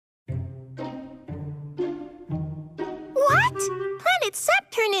What? Planet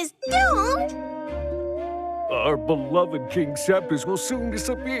Saturn is doomed? Our beloved King Septus will soon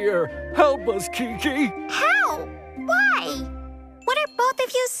disappear. Help us, Kiki. How? Why? What are both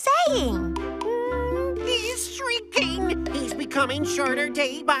of you saying? He's shrinking. He's becoming shorter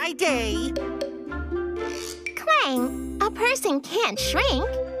day by day. Klang, a person can't shrink.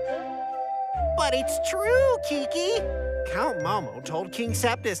 But it's true, Kiki. Count Momo told King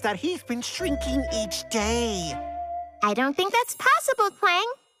Septus that he's been shrinking each day. I don't think that's possible, Klang.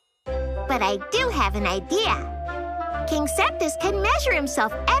 But I do have an idea. King Septus can measure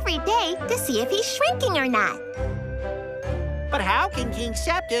himself every day to see if he's shrinking or not. But how can King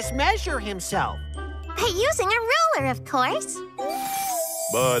Septus measure himself? By using a ruler, of course.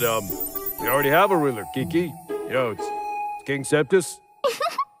 But, we already have a ruler, Kiki. You know, it's King Septus.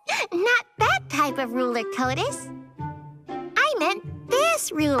 Not that type of ruler, Kodus. I meant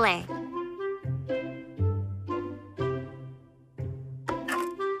this ruler.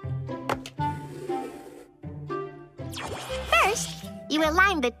 First, you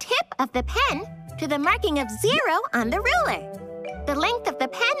align the tip of the pen to the marking of 0 on the ruler. The length of the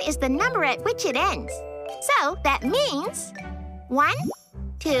pen is the number at which it ends. So that means 1,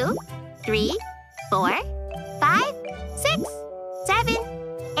 2, 3, 4, 5, 6, 7,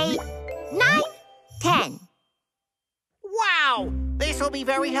 8, 9, 10. Wow! This will be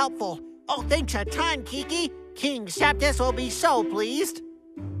very helpful. Oh, thanks a ton, Kiki. King Septus will be so pleased.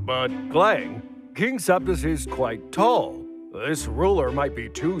 But, Klang, King Septus is quite tall. This ruler might be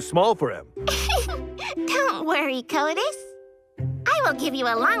too small for him. Don't worry, Kodus. I will give you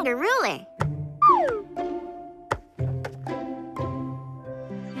a longer ruler.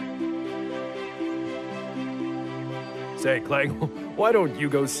 Say, Klang, why don't you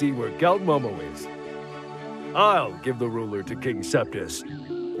go see where Count Momo is? I'll give the ruler to King Septus.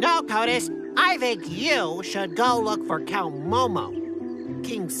 No, Kodus. I think you should go look for Count Momo.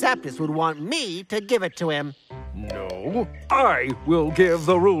 King Septus would want me to give it to him. No, I will give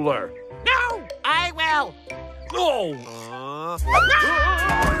the ruler. No, I will. Oh!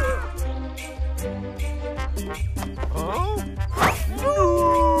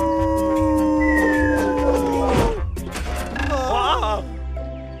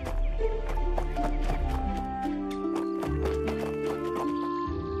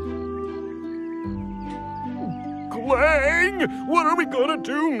 Klang, what are we gonna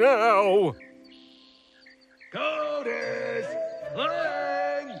do now? Kodus!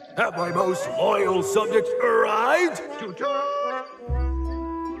 Klang! Have my most loyal subjects arrived?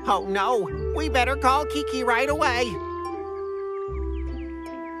 Oh, no. We better call Kiki right away.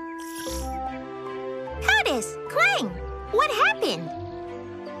 Kodus, Klang, what happened?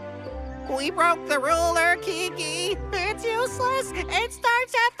 We broke the ruler, Kiki. It's useless. It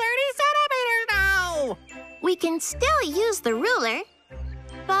starts at 30 centimeters now. We can still use the ruler,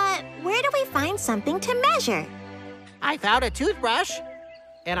 but where do we find something to measure? I found a toothbrush,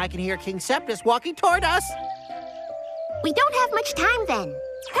 and I can hear King Septus walking toward us. We don't have much time then.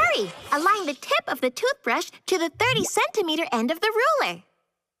 Hurry, align the tip of the toothbrush to the 30-centimeter end of the ruler.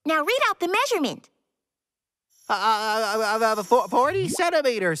 Now read out the measurement. 40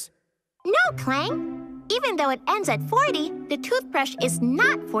 centimeters. No, Klang. Even though it ends at 40, the toothbrush is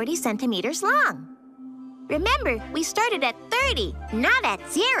not 40 centimeters long. Remember, we started at 30, not at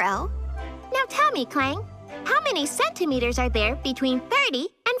 0. Now tell me, Klang, how many centimeters are there between 30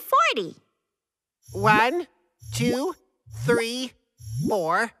 and 40? 1, 2, 3,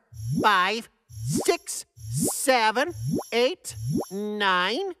 4, 5, 6, 7, 8,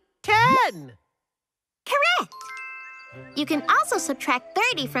 9, 10. Correct! You can also subtract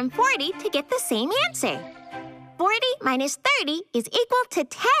 30 from 40 to get the same answer. 40 minus 30 is equal to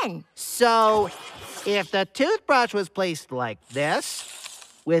 10. So, if the toothbrush was placed like this,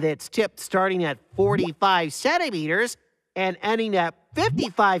 with its tip starting at 45 centimeters and ending at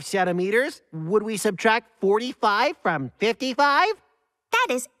 55 centimeters, would we subtract 45 from 55? That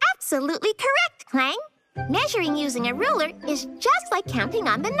is absolutely correct, Klang. Measuring using a ruler is just like counting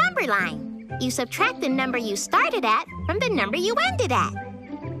on the number line. You subtract the number you started at from the number you ended at.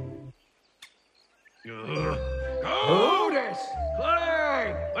 Kodus!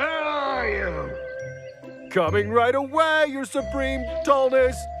 Klang! Where are you? Coming right away, your supreme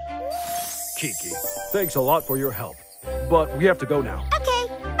tallness. Kiki, thanks a lot for your help. But we have to go now. Okay,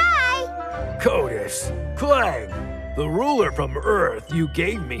 bye! Kodus, Klang, the ruler from Earth you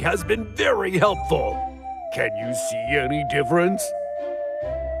gave me has been very helpful. Can you see any difference?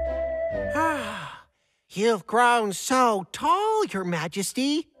 You've grown so tall, Your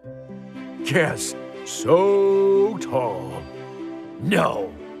Majesty. Yes, so tall.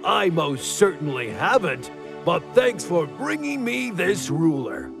 No, I most certainly haven't. but thanks for bringing me this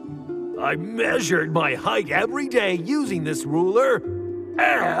ruler. I measured my height every day using this ruler,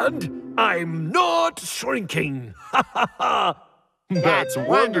 and I'm not shrinking. Ha ha ha! That's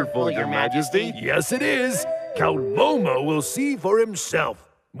wonderful, Your Majesty. Yes, it is. Count Momo will see for himself.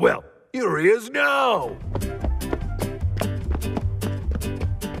 Well, here he is now.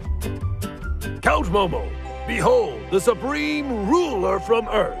 Count Momo, behold the supreme ruler from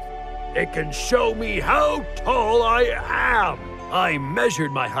Earth. It can show me how tall I am. I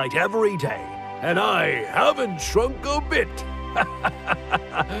measured my height every day, and I haven't shrunk a bit.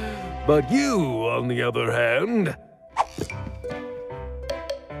 But you, on the other hand...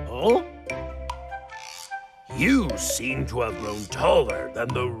 Huh? You seem to have grown taller than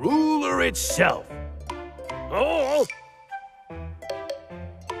the ruler itself. Oh!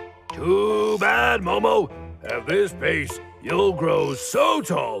 Too bad, Momo. At this pace, you'll grow so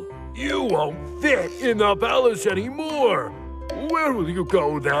tall, you won't fit in the palace anymore. Where will you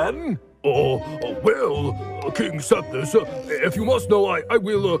go then? Well, King Septus, if you must know, I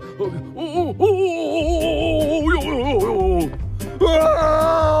will, no.